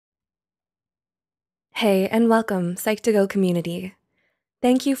Hey, and welcome, Psych2Go community.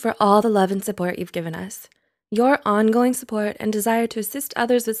 Thank you for all the love and support you've given us. Your ongoing support and desire to assist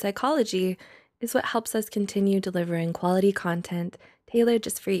others with psychology is what helps us continue delivering quality content tailored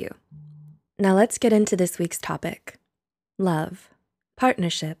just for you. Now let's get into this week's topic: love,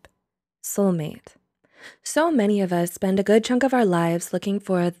 partnership, soulmate. So many of us spend a good chunk of our lives looking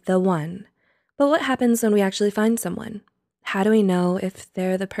for the one. But what happens when we actually find someone? How do we know if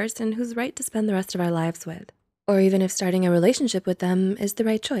they're the person who's right to spend the rest of our lives with? Or even if starting a relationship with them is the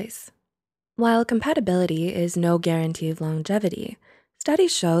right choice? While compatibility is no guarantee of longevity,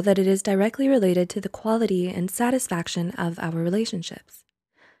 studies show that it is directly related to the quality and satisfaction of our relationships.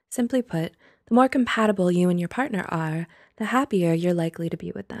 Simply put, the more compatible you and your partner are, the happier you're likely to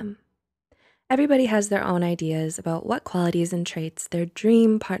be with them. Everybody has their own ideas about what qualities and traits their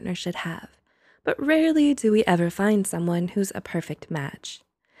dream partner should have, but rarely do we ever find someone who's a perfect match.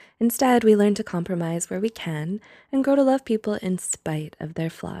 Instead, we learn to compromise where we can and grow to love people in spite of their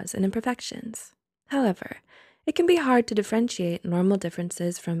flaws and imperfections. However, it can be hard to differentiate normal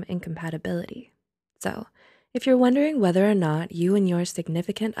differences from incompatibility. So, if you're wondering whether or not you and your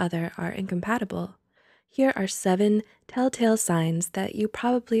significant other are incompatible, here are 7 telltale signs that you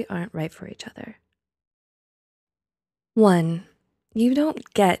probably aren't right for each other. 1. You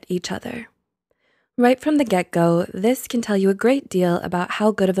don't get each other. Right from the get-go, this can tell you a great deal about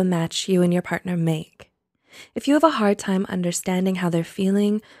how good of a match you and your partner make. If you have a hard time understanding how they're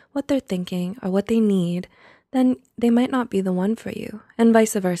feeling, what they're thinking, or what they need, then they might not be the one for you, and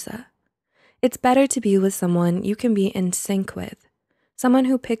vice versa. It's better to be with someone you can be in sync with, someone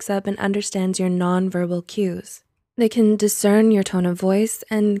who picks up and understands your nonverbal cues. They can discern your tone of voice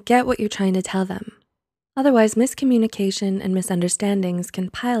and get what you're trying to tell them. Otherwise, miscommunication and misunderstandings can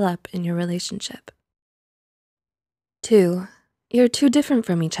pile up in your relationship. 2. You're too different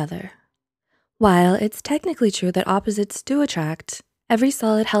from each other. While it's technically true that opposites do attract, every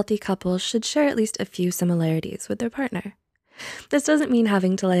solid, healthy couple should share at least a few similarities with their partner. This doesn't mean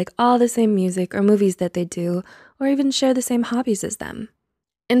having to like all the same music or movies that they do, or even share the same hobbies as them.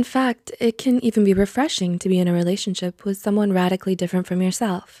 In fact, it can even be refreshing to be in a relationship with someone radically different from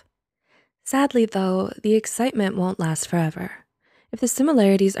yourself. Sadly, though, the excitement won't last forever. If the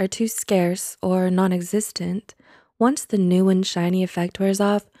similarities are too scarce or non-existent, once the new and shiny effect wears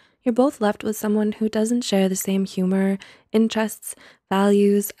off, you're both left with someone who doesn't share the same humor, interests,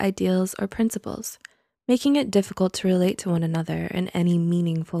 values, ideals, or principles, making it difficult to relate to one another in any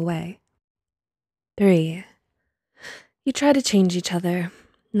meaningful way. 3. You try to change each other,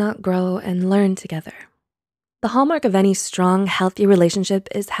 not grow and learn together. The hallmark of any strong, healthy relationship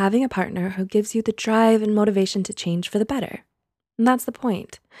is having a partner who gives you the drive and motivation to change for the better. And that's the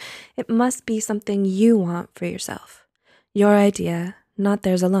point. It must be something you want for yourself, your idea, not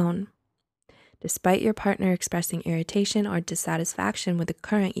theirs alone. Despite your partner expressing irritation or dissatisfaction with the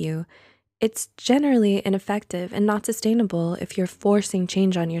current you, it's generally ineffective and not sustainable if you're forcing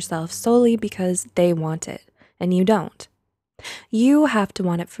change on yourself solely because they want it and you don't. You have to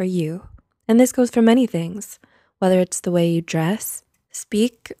want it for you, and this goes for many things, whether it's the way you dress,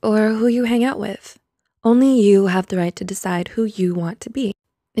 speak, or who you hang out with. Only you have the right to decide who you want to be.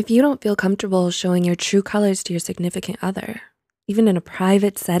 If you don't feel comfortable showing your true colors to your significant other, even in a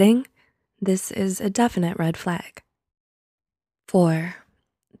private setting, this is a definite red flag. 4.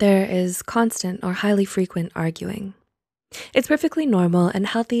 There is constant or highly frequent arguing. It's perfectly normal and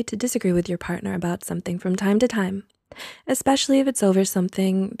healthy to disagree with your partner about something from time to time, especially if it's over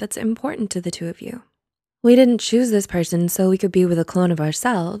something that's important to the two of you. We didn't choose this person so we could be with a clone of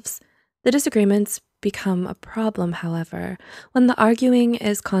ourselves. The disagreements become a problem, however, when the arguing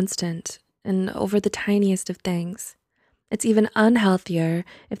is constant and over the tiniest of things. It's even unhealthier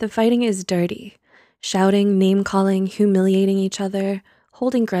if the fighting is dirty, shouting, name-calling, humiliating each other,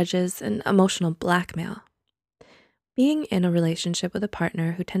 holding grudges, and emotional blackmail. Being in a relationship with a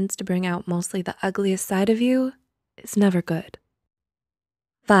partner who tends to bring out mostly the ugliest side of you is never good.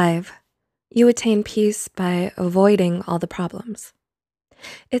 5. You attain peace by avoiding all the problems.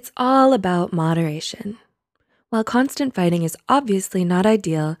 It's all about moderation. While constant fighting is obviously not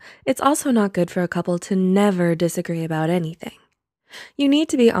ideal, it's also not good for a couple to never disagree about anything. You need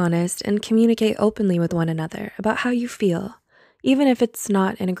to be honest and communicate openly with one another about how you feel, even if it's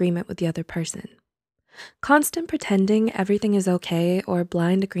not in agreement with the other person. Constant pretending everything is okay or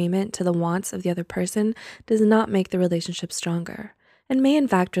blind agreement to the wants of the other person does not make the relationship stronger and may in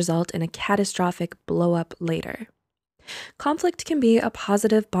fact result in a catastrophic blow-up later. Conflict can be a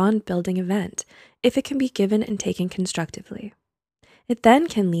positive bond-building event if it can be given and taken constructively. It then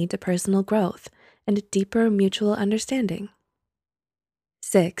can lead to personal growth and a deeper mutual understanding.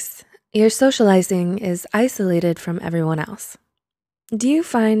 6. Your socializing is isolated from everyone else. Do you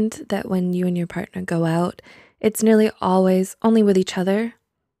find that when you and your partner go out, it's nearly always only with each other?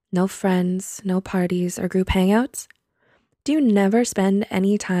 No friends, no parties or group hangouts? Do you never spend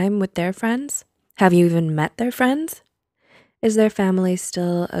any time with their friends? Have you even met their friends? Is their family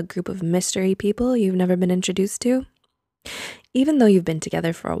still a group of mystery people you've never been introduced to? Even though you've been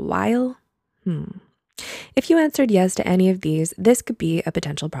together for a while? If you answered yes to any of these, this could be a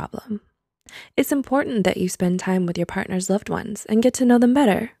potential problem. It's important that you spend time with your partner's loved ones and get to know them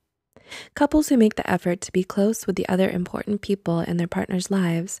better. Couples who make the effort to be close with the other important people in their partner's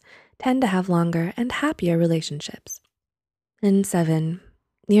lives tend to have longer and happier relationships. And 7,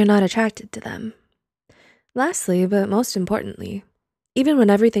 you're not attracted to them. Lastly, but most importantly, even when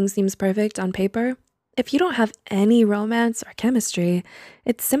everything seems perfect on paper, if you don't have any romance or chemistry,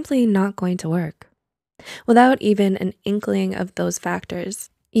 it's simply not going to work. Without even an inkling of those factors,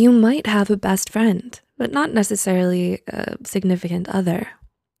 you might have a best friend, but not necessarily a significant other.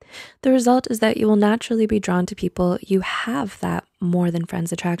 The result is that you will naturally be drawn to people you have that more than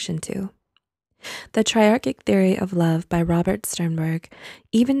friends attraction to. The triarchic theory of love by Robert Sternberg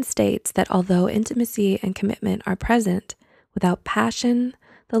even states that although intimacy and commitment are present, without passion,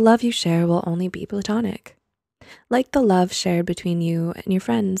 the love you share will only be platonic, like the love shared between you and your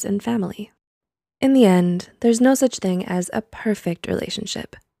friends and family. In the end, there's no such thing as a perfect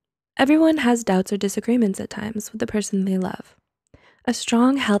relationship. Everyone has doubts or disagreements at times with the person they love. A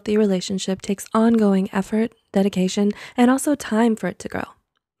strong, healthy relationship takes ongoing effort, dedication, and also time for it to grow.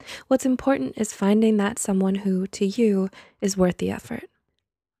 What's important is finding that someone who, to you, is worth the effort.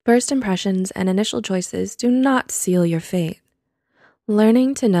 First impressions and initial choices do not seal your fate.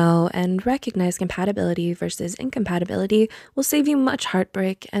 Learning to know and recognize compatibility versus incompatibility will save you much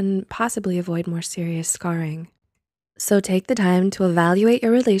heartbreak and possibly avoid more serious scarring. So take the time to evaluate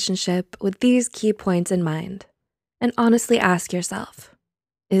your relationship with these key points in mind, and honestly ask yourself,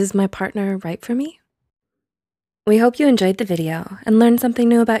 is my partner right for me? We hope you enjoyed the video and learned something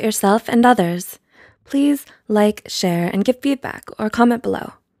new about yourself and others. Please like, share, and give feedback or comment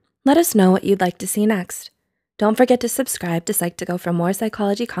below. Let us know what you'd like to see next. Don't forget to subscribe to Psych2Go for more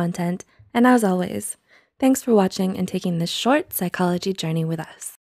psychology content. And as always, thanks for watching and taking this short psychology journey with us.